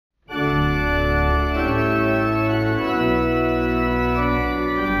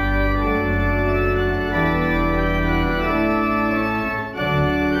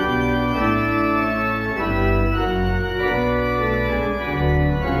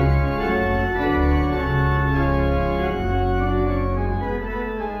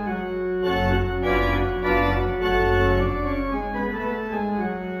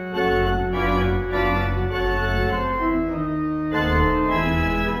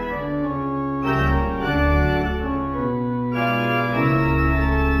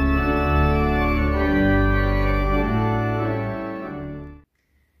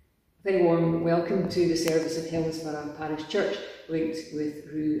to the service of Helensburgh Parish Church, linked with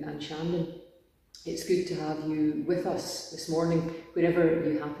Rhu and Shandon. It's good to have you with us this morning, wherever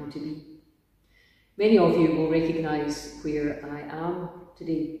you happen to be. Many of you will recognise where I am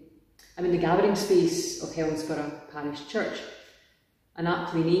today. I'm in the gathering space of Helensburgh Parish Church, an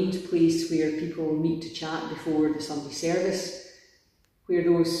aptly named place where people meet to chat before the Sunday service, where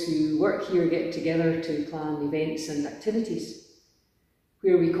those who work here get together to plan events and activities,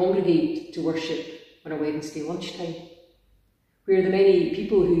 where we congregate to worship on a Wednesday lunchtime, where the many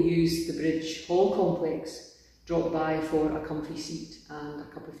people who use the Bridge Hall complex drop by for a comfy seat and a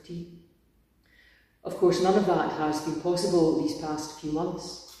cup of tea. Of course, none of that has been possible these past few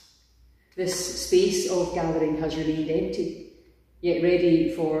months. This space of gathering has remained empty, yet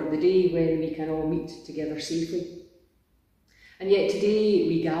ready for the day when we can all meet together safely. And yet today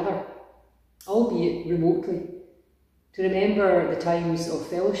we gather, albeit remotely, to remember the times of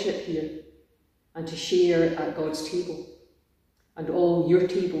fellowship here and to share at God's table and all your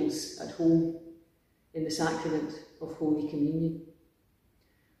tables at home in the sacrament of Holy Communion.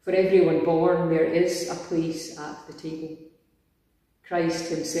 For everyone born, there is a place at the table. Christ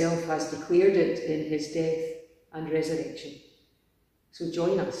himself has declared it in his death and resurrection. So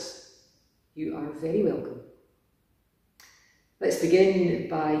join us. You are very welcome. Let's begin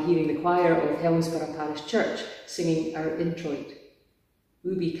by hearing the choir of Helensburgh Parish Church singing our introit,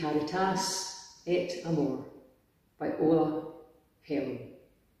 Ubi Caritas et Amor, by Ola Helen.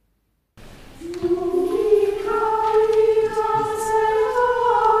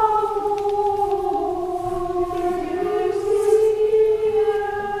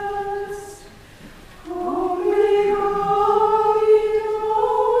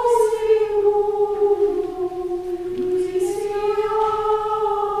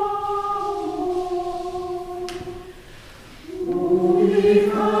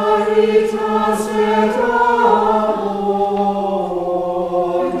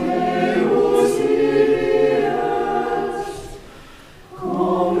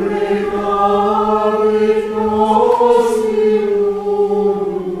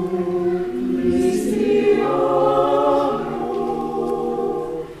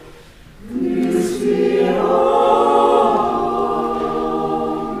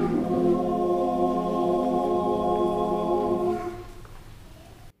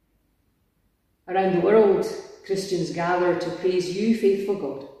 Around the world, Christians gather to praise you, faithful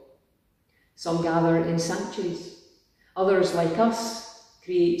God. Some gather in sanctuaries. Others, like us,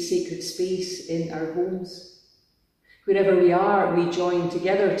 create sacred space in our homes. Wherever we are, we join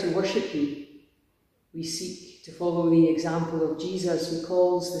together to worship you. We seek to follow the example of Jesus, who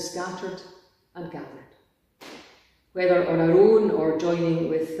calls the scattered and gathered. Whether on our own or joining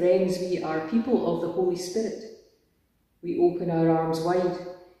with friends, we are people of the Holy Spirit. We open our arms wide,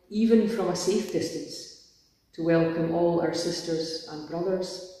 even from a safe distance, to welcome all our sisters and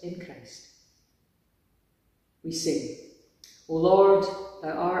brothers in Christ. We sing, O Lord, thou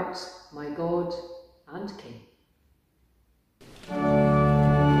art my God and King.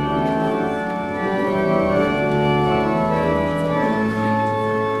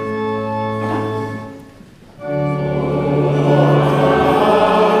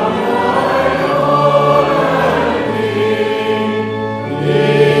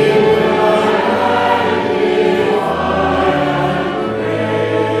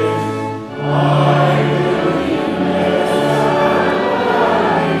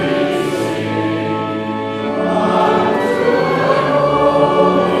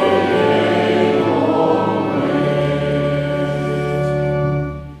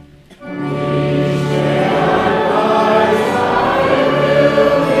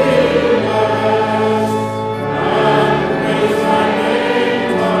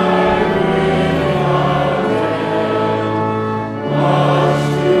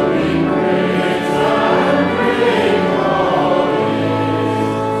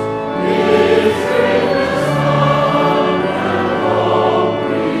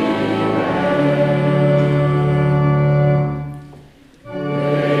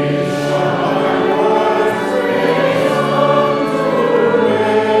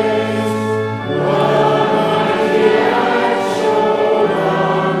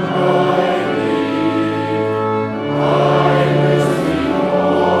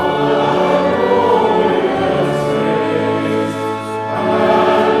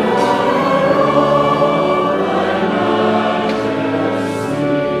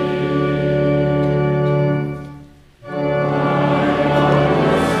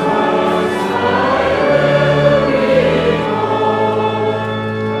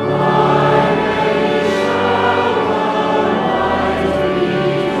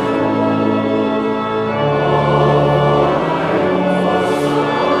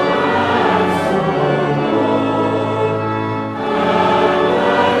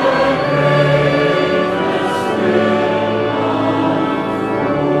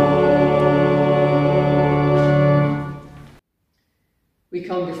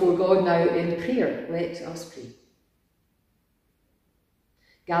 before God now in prayer. Let us pray.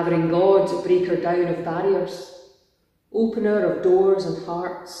 Gathering God, breaker down of barriers, opener of doors and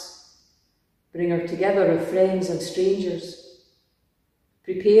hearts, bringer together of friends and strangers,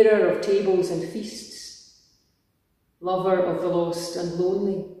 preparer of tables and feasts, lover of the lost and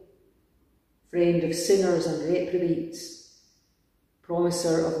lonely, friend of sinners and reprobates,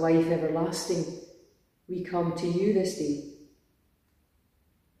 promiser of life everlasting, we come to you this day.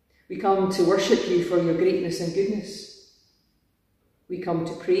 We come to worship you for your greatness and goodness. We come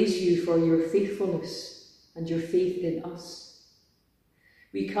to praise you for your faithfulness and your faith in us.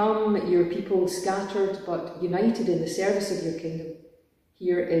 We come, your people scattered but united in the service of your kingdom,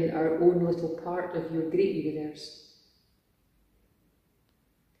 here in our own little part of your great universe.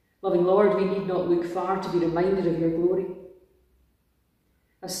 Loving Lord, we need not look far to be reminded of your glory.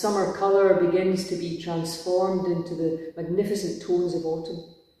 As summer colour begins to be transformed into the magnificent tones of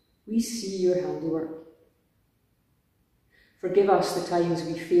autumn, we see your handiwork. Forgive us the times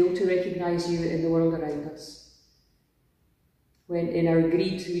we fail to recognise you in the world around us, when in our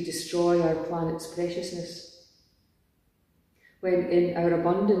greed we destroy our planet's preciousness, when in our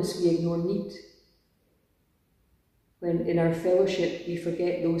abundance we ignore need, when in our fellowship we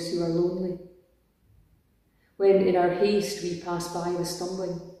forget those who are lonely, when in our haste we pass by the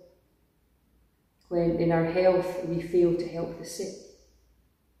stumbling, when in our health we fail to help the sick,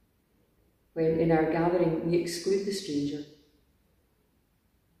 when in our gathering we exclude the stranger.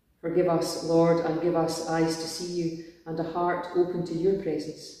 Forgive us, Lord, and give us eyes to see you and a heart open to your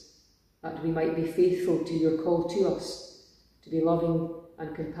presence, that we might be faithful to your call to us, to be loving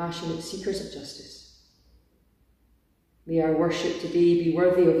and compassionate seekers of justice. May our worship today be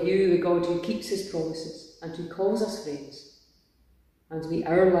worthy of you, the God who keeps his promises and who calls us friends. And may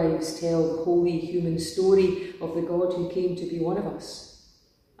our lives tell the holy human story of the God who came to be one of us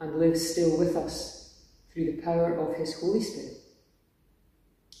and lives still with us through the power of his Holy Spirit.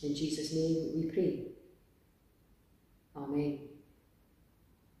 In Jesus' name we pray. Amen.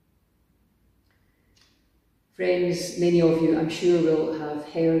 Friends, many of you, I'm sure, will have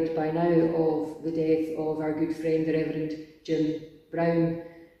heard by now of the death of our good friend, the Reverend Jim Brown.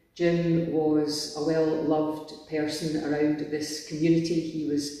 Jim was a well-loved person around this community. He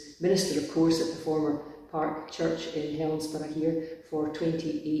was minister, of course, at the former Park Church in Helensburgh here for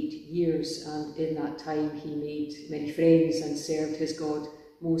 28 years, and in that time he made many friends and served his God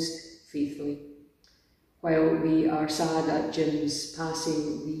most faithfully. While we are sad at Jim's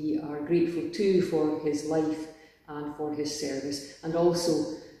passing, we are grateful too for his life and for his service, and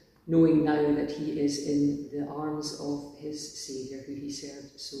also knowing now that he is in the arms of his Saviour, who he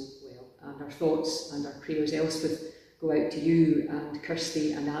served so well. And our thoughts and our prayers, Elspeth, go out to you and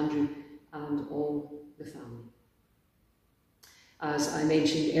Kirsty and Andrew and all the family. As I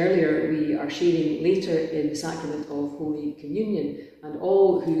mentioned earlier, we are sharing later in the sacrament of Holy Communion, and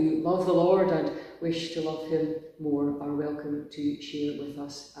all who love the Lord and wish to love him more are welcome to share with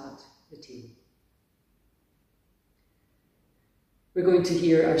us at the table. We're going to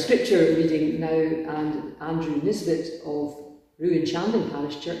hear our scripture reading now, and Andrew Nisbet of Rhu Shandon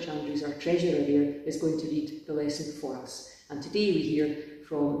Parish Church, Andrew's our treasurer there, is going to read the lesson for us. And today we hear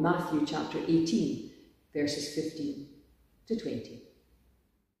from Matthew chapter 18, verses 15 to 20.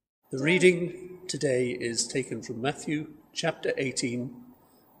 The reading today is taken from Matthew chapter 18,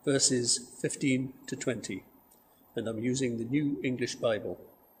 verses 15 to 20, and I'm using the New English Bible.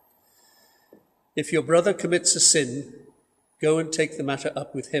 If your brother commits a sin, go and take the matter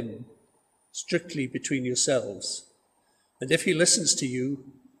up with him, strictly between yourselves. And if he listens to you,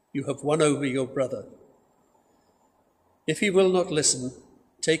 you have won over your brother. If he will not listen,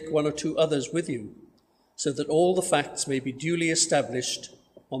 take one or two others with you, so that all the facts may be duly established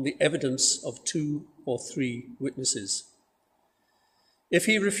on the evidence of 2 or 3 witnesses. If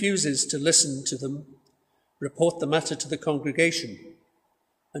he refuses to listen to them, report the matter to the congregation.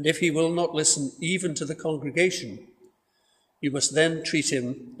 And if he will not listen even to the congregation, you must then treat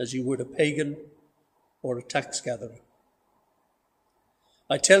him as you would a pagan or a tax gatherer.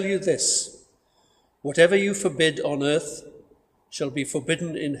 I tell you this, whatever you forbid on earth shall be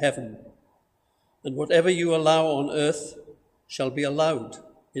forbidden in heaven, and whatever you allow on earth shall be allowed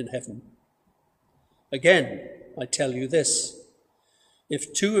in heaven. Again, I tell you this,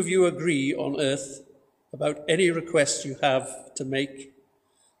 if 2 of you agree on earth about any request you have to make,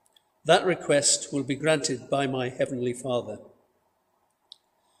 that request will be granted by my heavenly Father.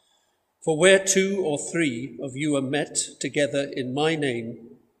 For where 2 or 3 of you are met together in my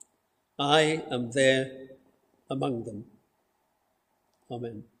name, I am there among them.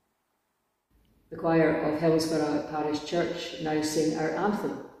 Amen. The choir of Helensburgh Parish Church now sing our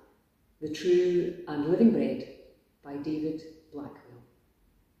anthem, The True and Living Bread by David Blackwell.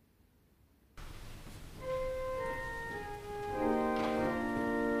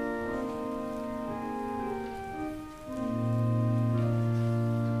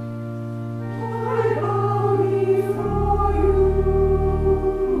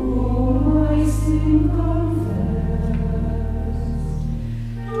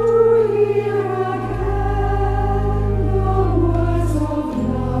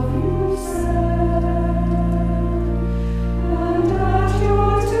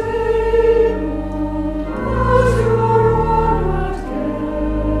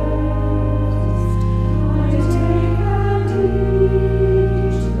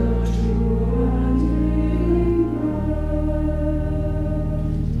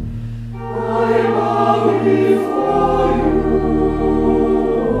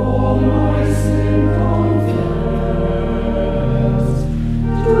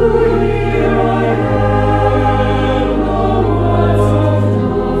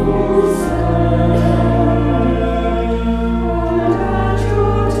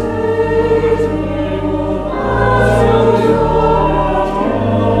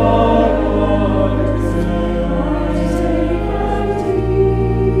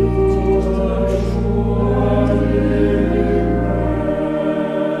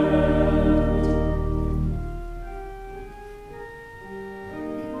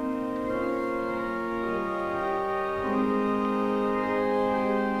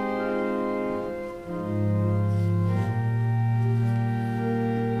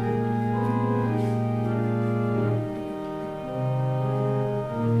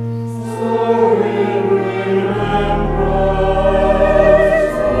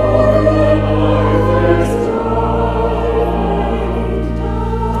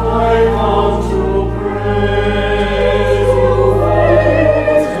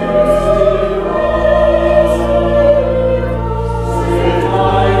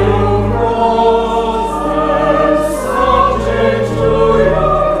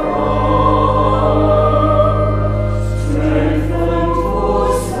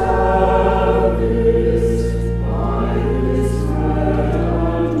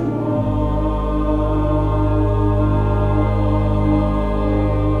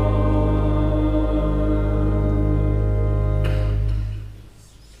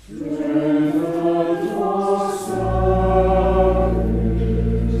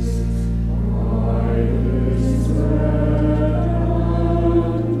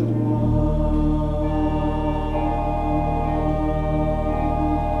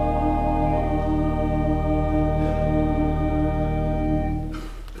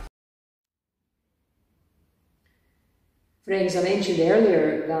 Friends, I mentioned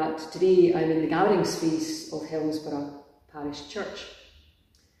earlier that today I'm in the gathering space of Helensburgh Parish Church.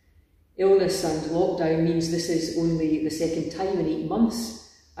 Illness and lockdown means this is only the second time in 8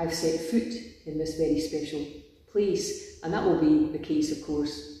 months I've set foot in this very special place, and that will be the case, of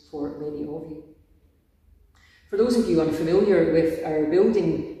course, for many of you. For those of you unfamiliar with our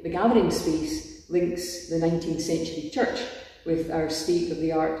building, the gathering space links the 19th century church with our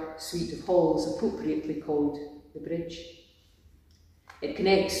state-of-the-art suite of halls appropriately called the Bridge. It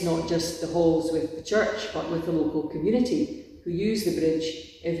connects not just the halls with the church, but with the local community who use the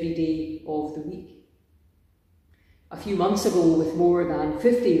bridge every day of the week. A few months ago, with more than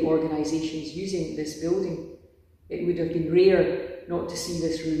 50 organisations using this building, it would have been rare not to see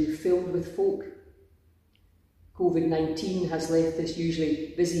this room filled with folk. COVID-19 has left this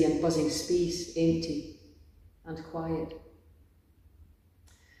usually busy and buzzing space empty and quiet.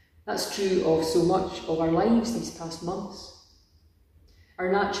 That's true of so much of our lives these past months.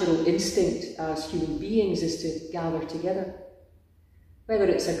 Our natural instinct as human beings is to gather together, whether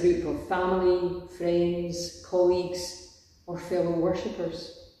it's a group of family, friends, colleagues, or fellow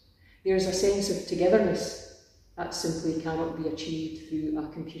worshippers. There's a sense of togetherness that simply cannot be achieved through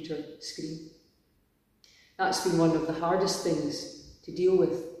a computer screen. That's been one of the hardest things to deal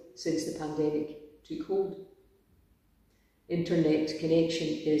with since the pandemic took hold. Internet connection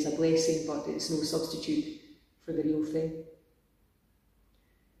is a blessing, but it's no substitute for the real thing.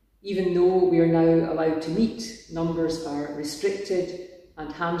 Even though we are now allowed to meet, numbers are restricted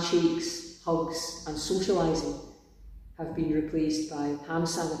and handshakes, hugs and socialising have been replaced by hand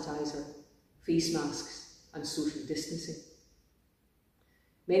sanitizer, face masks and social distancing.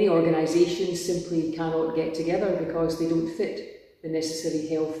 Many organisations simply cannot get together because they don't fit the necessary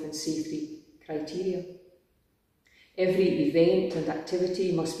health and safety criteria. Every event and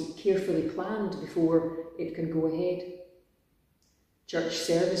activity must be carefully planned before it can go ahead. Church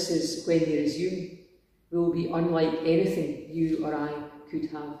services, when they resume, will be unlike anything you or I could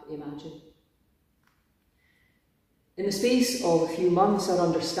have imagined. In the space of a few months, our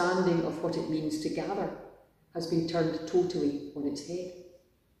understanding of what it means to gather has been turned totally on its head.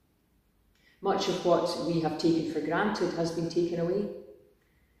 Much of what we have taken for granted has been taken away,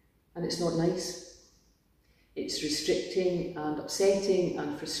 and it's not nice. It's restricting and upsetting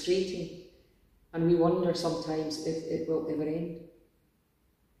and frustrating, and we wonder sometimes if it will ever end.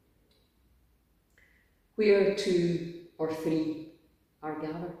 Where 2 or 3 are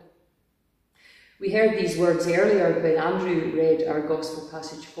gathered. We heard these words earlier when Andrew read our Gospel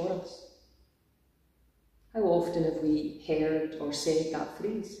passage for us. How often have we heard or said that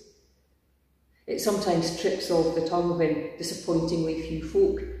phrase? It sometimes trips off the tongue when disappointingly few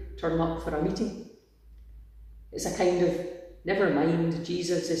folk turn up for a meeting. It's a kind of, never mind,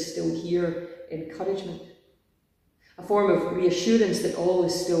 Jesus is still here, encouragement. A form of reassurance that all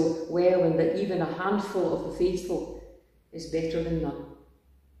is still well and that even a handful of the faithful is better than none.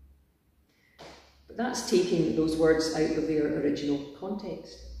 But that's taking those words out of their original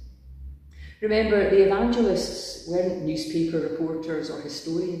context. Remember, the evangelists weren't newspaper reporters or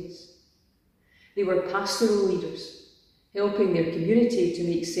historians. They were pastoral leaders, helping their community to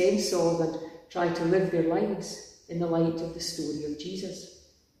make sense of and try to live their lives in the light of the story of Jesus.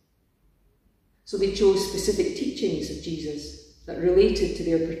 So they chose specific teachings of Jesus that related to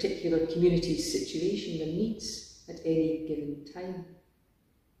their particular community's situation and needs at any given time.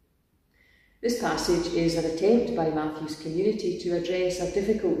 This passage is an attempt by Matthew's community to address a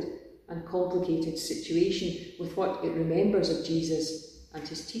difficult and complicated situation with what it remembers of Jesus and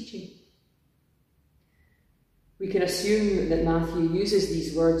his teaching. We can assume that Matthew uses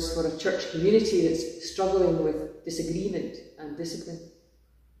these words for a church community that's struggling with disagreement and discipline.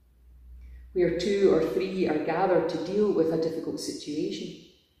 Where 2 or 3 are gathered to deal with a difficult situation,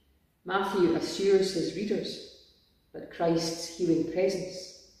 Matthew assures his readers that Christ's healing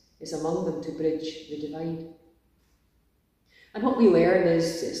presence is among them to bridge the divide. And what we learn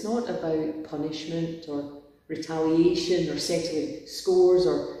is it's not about punishment or retaliation or settling scores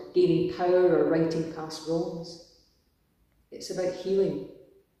or gaining power or righting past wrongs. It's about healing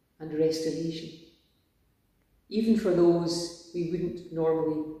and restoration, even for those we wouldn't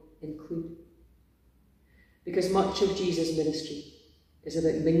normally include. Because much of Jesus' ministry is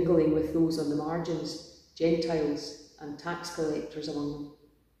about mingling with those on the margins, Gentiles and tax collectors among them.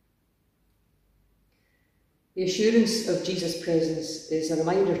 The assurance of Jesus' presence is a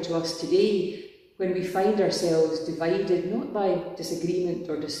reminder to us today when we find ourselves divided not by disagreement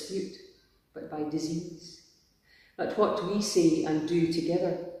or dispute, but by disease. That what we say and do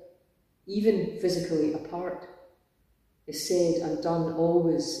together, even physically apart, is said and done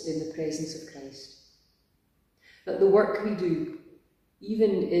always in the presence of Christ. That the work we do, even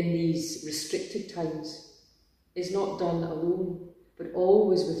in these restricted times, is not done alone, but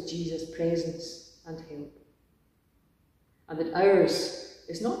always with Jesus' presence and help. And that ours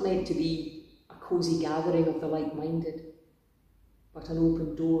is not meant to be a cosy gathering of the like-minded, but an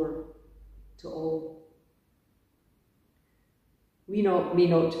open door to all. We may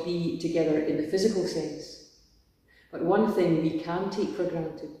not be together in the physical sense, but one thing we can take for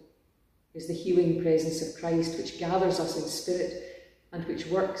granted is the healing presence of Christ, which gathers us in spirit and which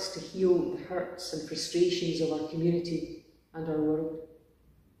works to heal the hurts and frustrations of our community and our world.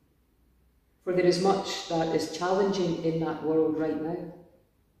 For there is much that is challenging in that world right now,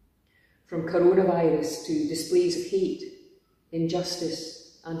 from coronavirus to displays of hate,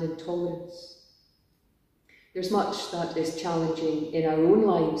 injustice and intolerance. There's much that is challenging in our own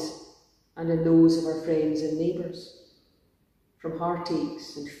lives and in those of our friends and neighbours, from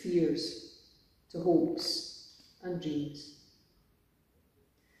heartaches and fears to hopes and dreams.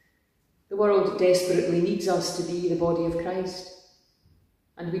 The world desperately needs us to be the body of Christ,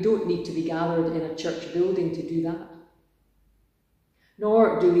 and we don't need to be gathered in a church building to do that.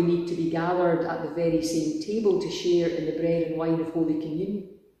 Nor do we need to be gathered at the very same table to share in the bread and wine of Holy Communion.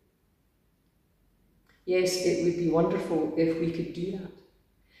 Yes, it would be wonderful if we could do that,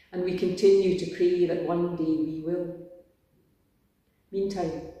 and we continue to pray that one day we will.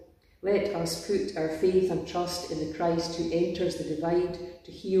 Meantime, let us put our faith and trust in the Christ who enters the divide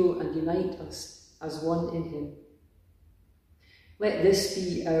to heal and unite us as one in him. Let this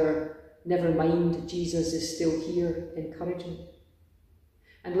be our never mind, Jesus is still here encouragement.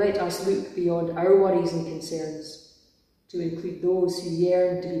 And let us look beyond our worries and concerns to include those who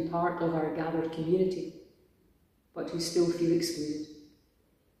yearn to be part of our gathered community, but who still feel excluded.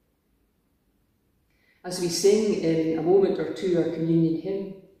 As we sing in a moment or two our communion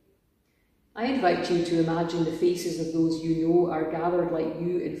hymn, I invite you to imagine the faces of those you know are gathered like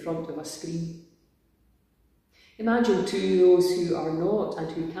you in front of a screen. Imagine too those who are not and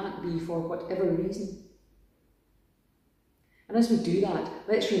who can't be for whatever reason. And as we do that,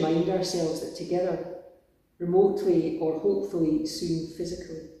 let's remind ourselves that together, remotely or hopefully soon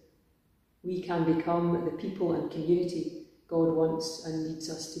physically, we can become the people and community God wants and needs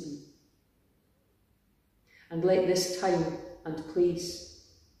us to be. And let this time and place,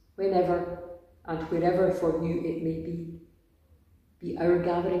 whenever and wherever for you it may be our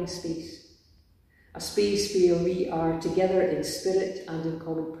gathering space, a space where we are together in spirit and in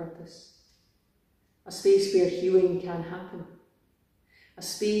common purpose, a space where healing can happen, a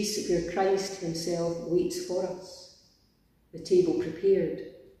space where Christ himself waits for us, the table prepared,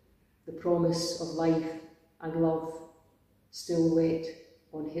 the promise of life and love still wet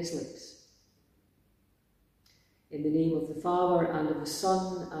on his lips. In the name of the Father, and of the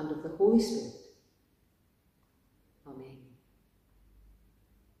Son, and of the Holy Spirit. Amen.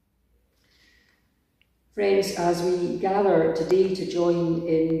 Friends, as we gather today to join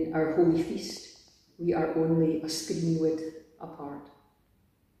in our holy feast, we are only a screen width apart.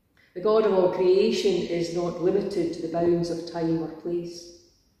 The God of all creation is not limited to the bounds of time or place.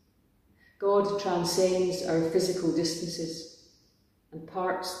 God transcends our physical distances and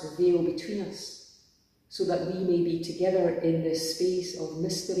parts the veil between us, so that we may be together in this space of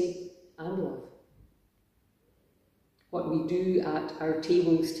mystery and love. What we do at our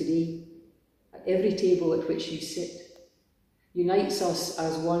tables today, at every table at which you sit, unites us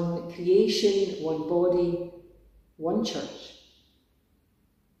as one creation, one body, one church.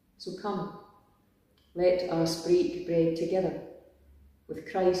 So come, let us break bread together with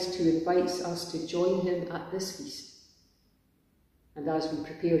Christ who invites us to join him at this feast. And as we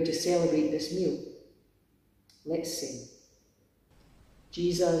prepare to celebrate this meal, let's sing.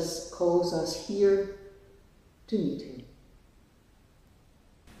 Jesus calls us here to meet him.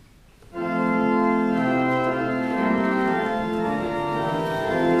 Amen.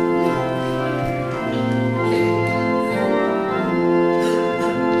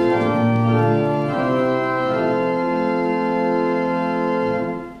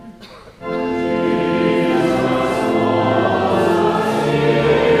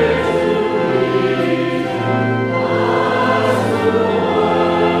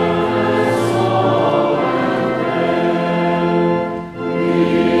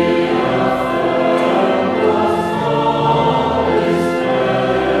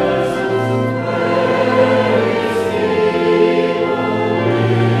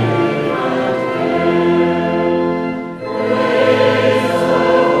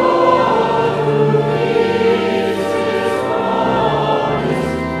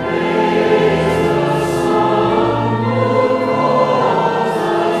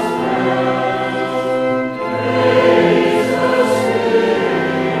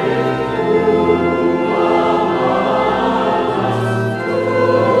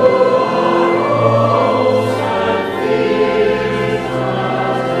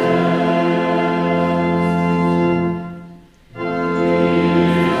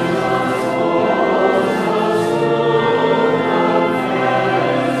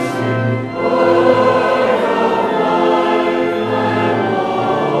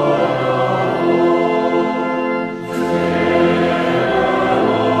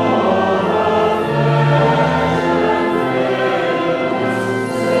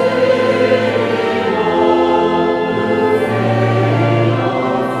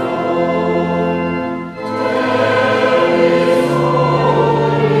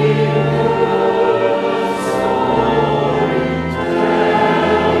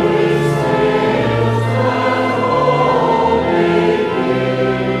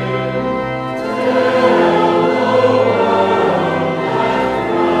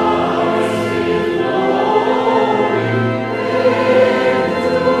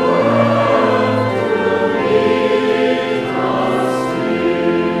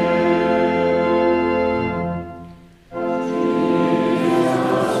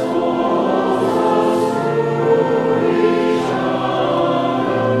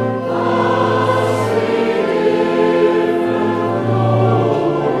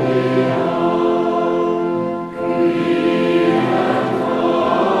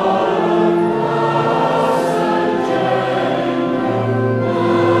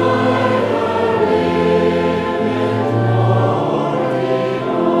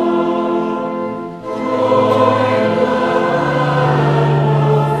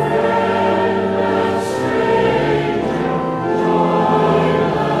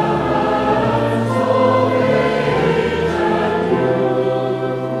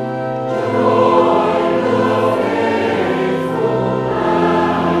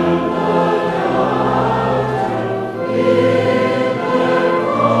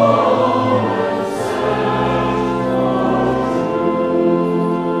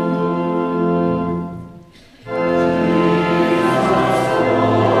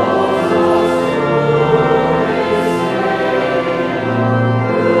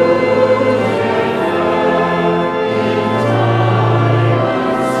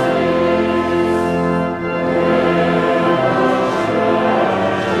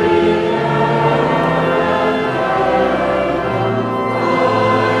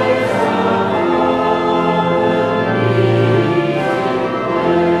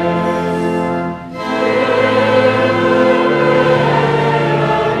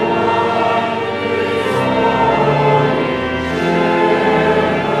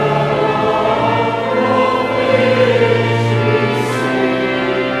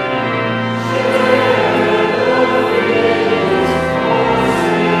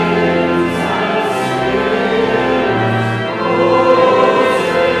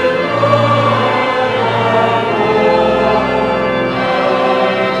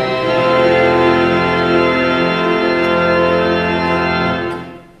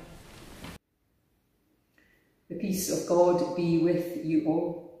 with you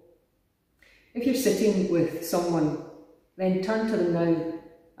all. If you're sitting with someone, then turn to them now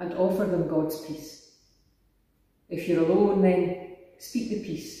and offer them God's peace. If you're alone, then speak the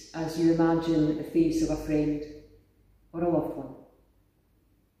peace as you imagine the face of a friend or a loved one.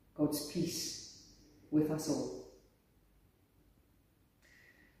 God's peace with us all.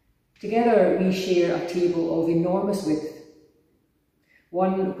 Together we share a table of enormous width,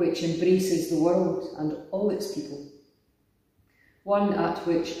 one which embraces the world and all its people, one at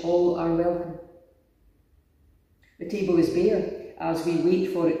which all are welcome. The table is bare as we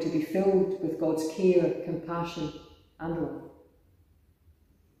wait for it to be filled with God's care, compassion and love.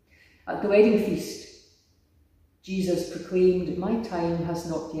 At the wedding feast, Jesus proclaimed, "My time has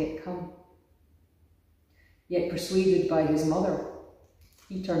not yet come." Yet persuaded by his mother,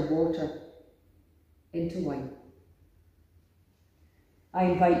 he turned water into wine. I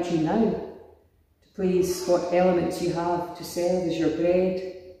invite you now to place what elements you have to serve as your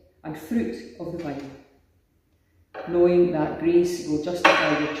bread and fruit of the vine, knowing that grace will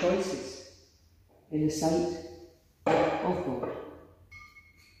justify your choices in the sight of God.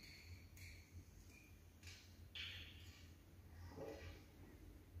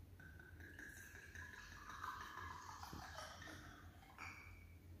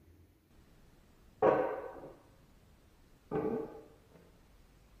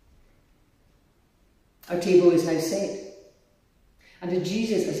 Our table is now set, and as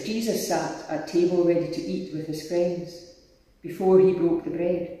Jesus sat at table ready to eat with his friends, before he broke the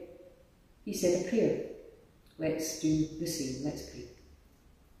bread, he said a prayer. Let's do the same. Let's pray.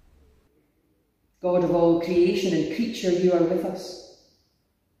 God of all creation and creature, you are with us.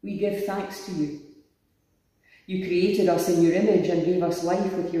 We give thanks to you. You created us in your image and gave us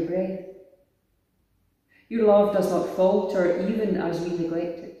life with your breath. Your love does not falter even as we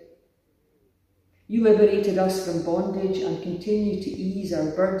neglect it. You liberated us from bondage and continue to ease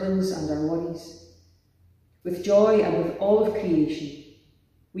our burdens and our worries. With joy and with all of creation,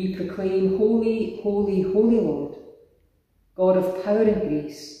 we proclaim, "Holy, holy, holy Lord, God of power and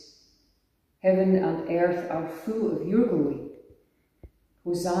grace. Heaven and earth are full of your glory.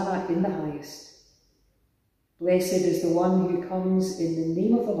 Hosanna in the highest. Blessed is the one who comes in the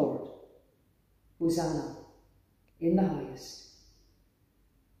name of the Lord. Hosanna in the highest."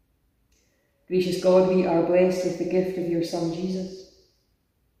 Gracious God, we are blessed with the gift of your Son, Jesus.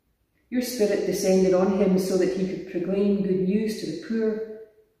 Your Spirit descended on him so that he could proclaim good news to the poor,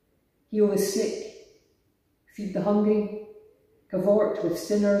 heal the sick, feed the hungry, cavort with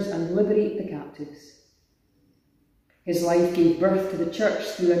sinners and liberate the captives. His life gave birth to the Church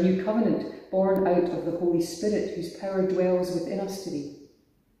through a new covenant born out of the Holy Spirit whose power dwells within us today.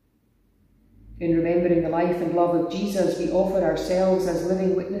 In remembering the life and love of Jesus, we offer ourselves as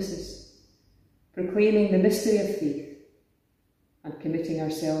living witnesses, proclaiming the mystery of faith and committing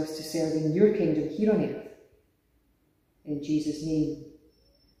ourselves to serving your kingdom here on earth. In Jesus' name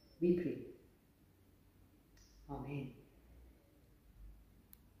we pray. Amen.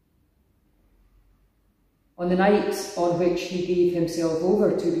 On the night on which he gave himself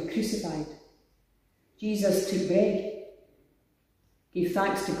over to be crucified, Jesus took bread, gave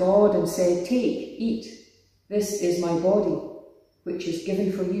thanks to God and said, "Take, eat, this is my body, which is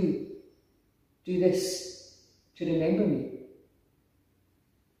given for you. Do this to remember me."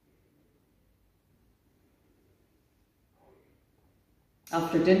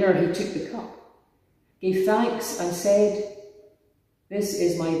 After dinner, he took the cup, gave thanks and said, "This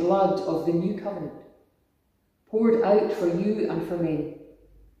is my blood of the new covenant, poured out for you and for many.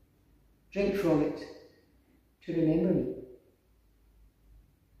 Drink from it to remember me."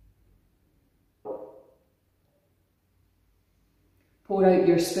 Pour out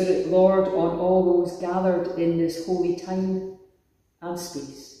your Spirit, Lord, on all those gathered in this holy time and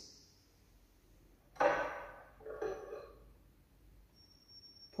space.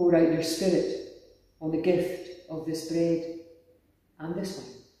 Pour out your Spirit on the gift of this bread and this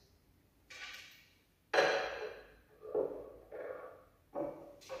wine.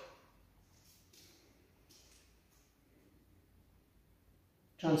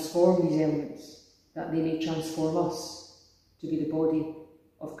 Transform these elements that they may transform us to be the body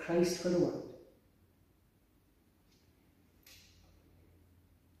of Christ for the world.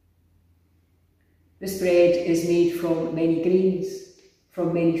 This bread is made from many grains,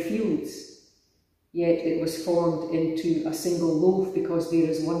 from many fields, yet it was formed into a single loaf because there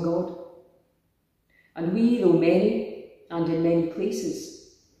is one God. And we, though many and in many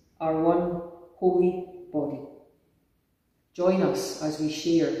places, are one holy body. Join us as we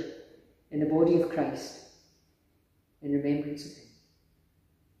share in the body of Christ in remembrance of him.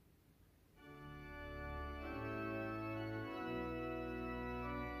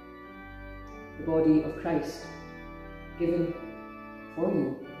 the body of Christ, given for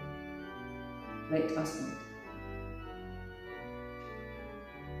you. Let us eat.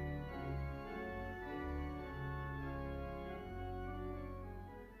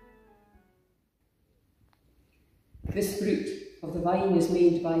 This fruit of the vine is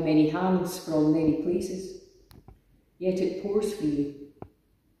made by many hands from many places, yet it pours freely.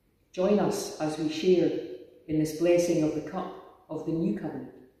 Join us as we share in this blessing of the cup of the new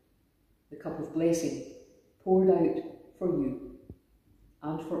covenant, the cup of blessing poured out for you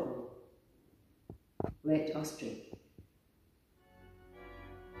and for all. Let us drink.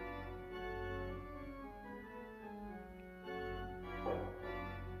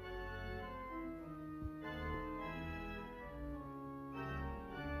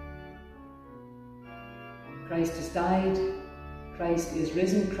 Christ has died, Christ is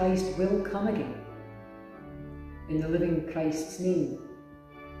risen, Christ will come again. In the living Christ's name,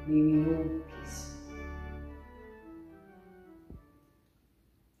 may we know peace.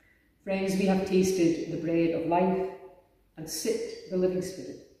 Friends, we have tasted the bread of life and sipped the living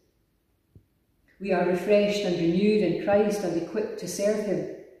Spirit. We are refreshed and renewed in Christ and equipped to serve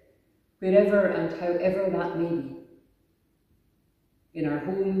him, wherever and however that may be. In our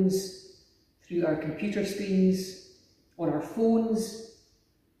homes, through our computer screens, on our phones,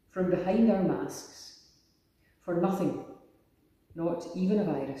 from behind our masks. For nothing, not even a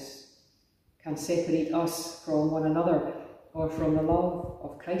virus, can separate us from one another or from the love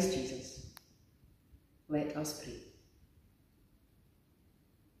of Christ Jesus. Let us pray.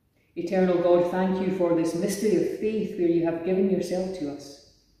 Eternal God, thank you for this mystery of faith where you have given yourself to us.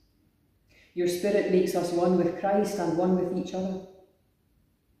 Your Spirit makes us one with Christ and one with each other.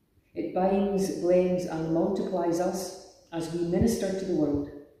 It binds, blends and multiplies us as we minister to the world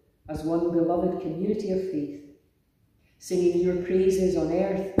as one beloved community of faith, singing your praises on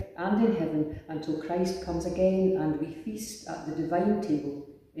earth and in heaven until Christ comes again and we feast at the divine table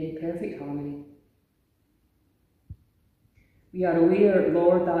in perfect harmony. We are aware,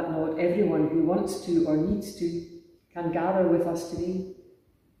 Lord, that not everyone who wants to or needs to can gather with us today.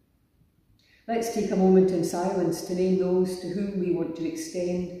 Let's take a moment in silence to name those to whom we want to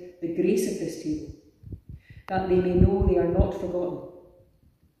extend the grace of this table, that they may know they are not forgotten,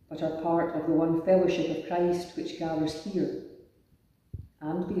 but are part of the one fellowship of Christ which gathers here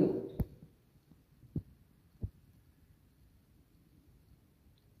and beyond.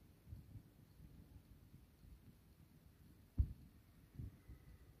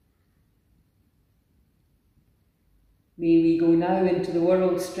 May we go now into the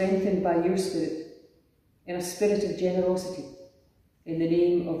world strengthened by your Spirit, in a spirit of generosity, in the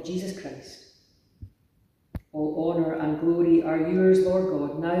name of Jesus Christ. All honour and glory are yours, Lord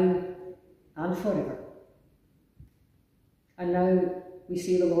God, now and forever. And now we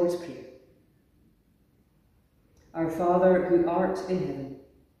say the Lord's Prayer. Our Father, who art in heaven,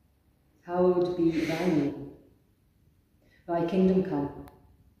 hallowed be thy name. Thy kingdom come,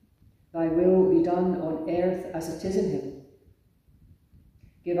 thy will be done on earth as it is in heaven.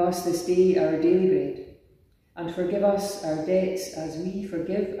 Give us this day our daily bread, and forgive us our debts as we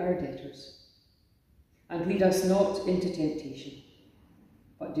forgive our debtors. And lead us not into temptation,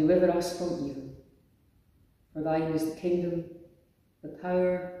 but deliver us from evil. For thine is the kingdom, the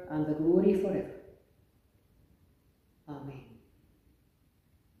power, and the glory forever. Amen.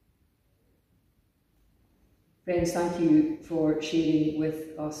 Friends, thank you for sharing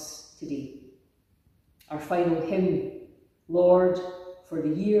with us today. Our final hymn, Lord, for the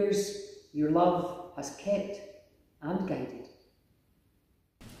years your love has kept and guided.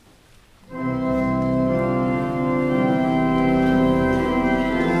 Oh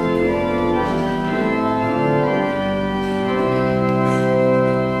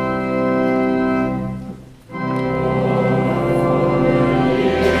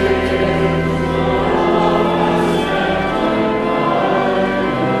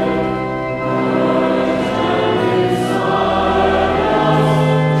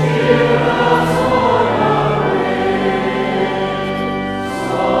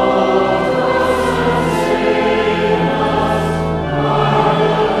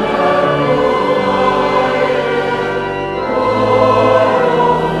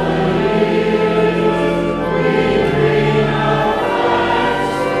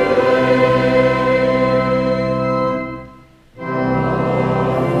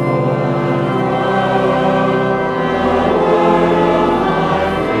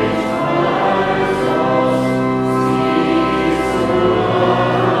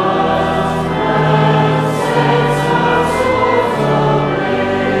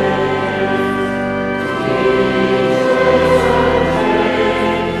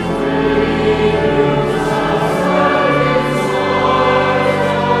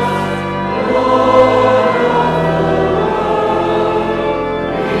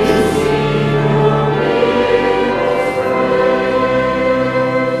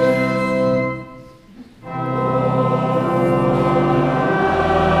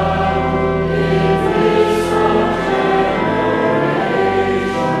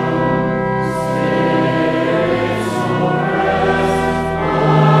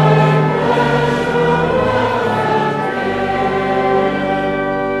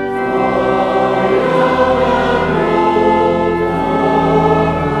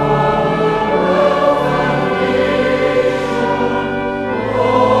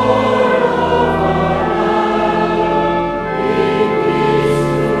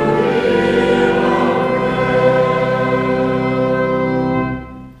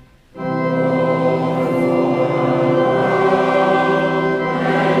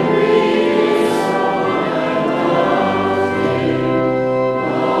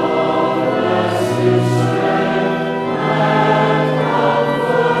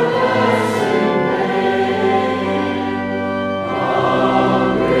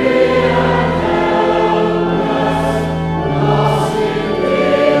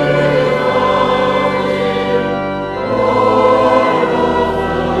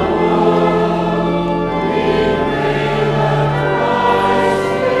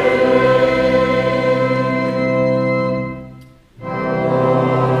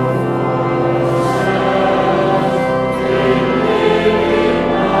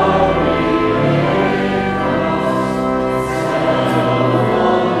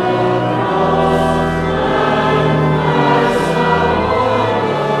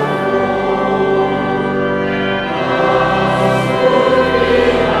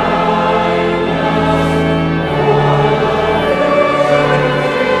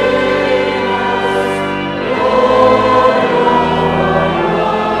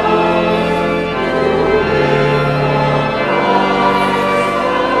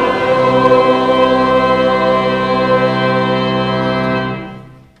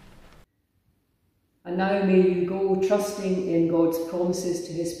now may you go trusting in God's promises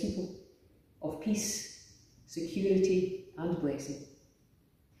to his people of peace, security and blessing.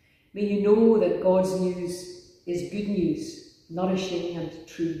 May you know that God's news is good news, nourishing and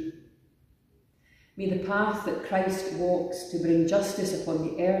true. May the path that Christ walks to bring justice upon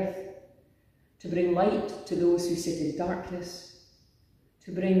the earth, to bring light to those who sit in darkness,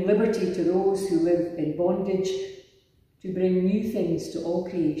 to bring liberty to those who live in bondage, to bring new things to all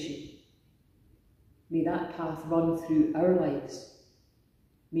creation. May that path run through our lives.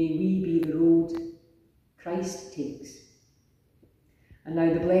 May we be the road Christ takes. And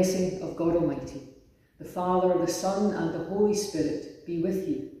now the blessing of God Almighty, the Father, the Son and the Holy Spirit be with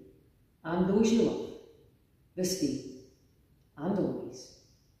you and those you love this day and always.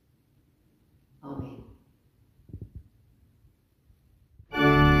 Amen.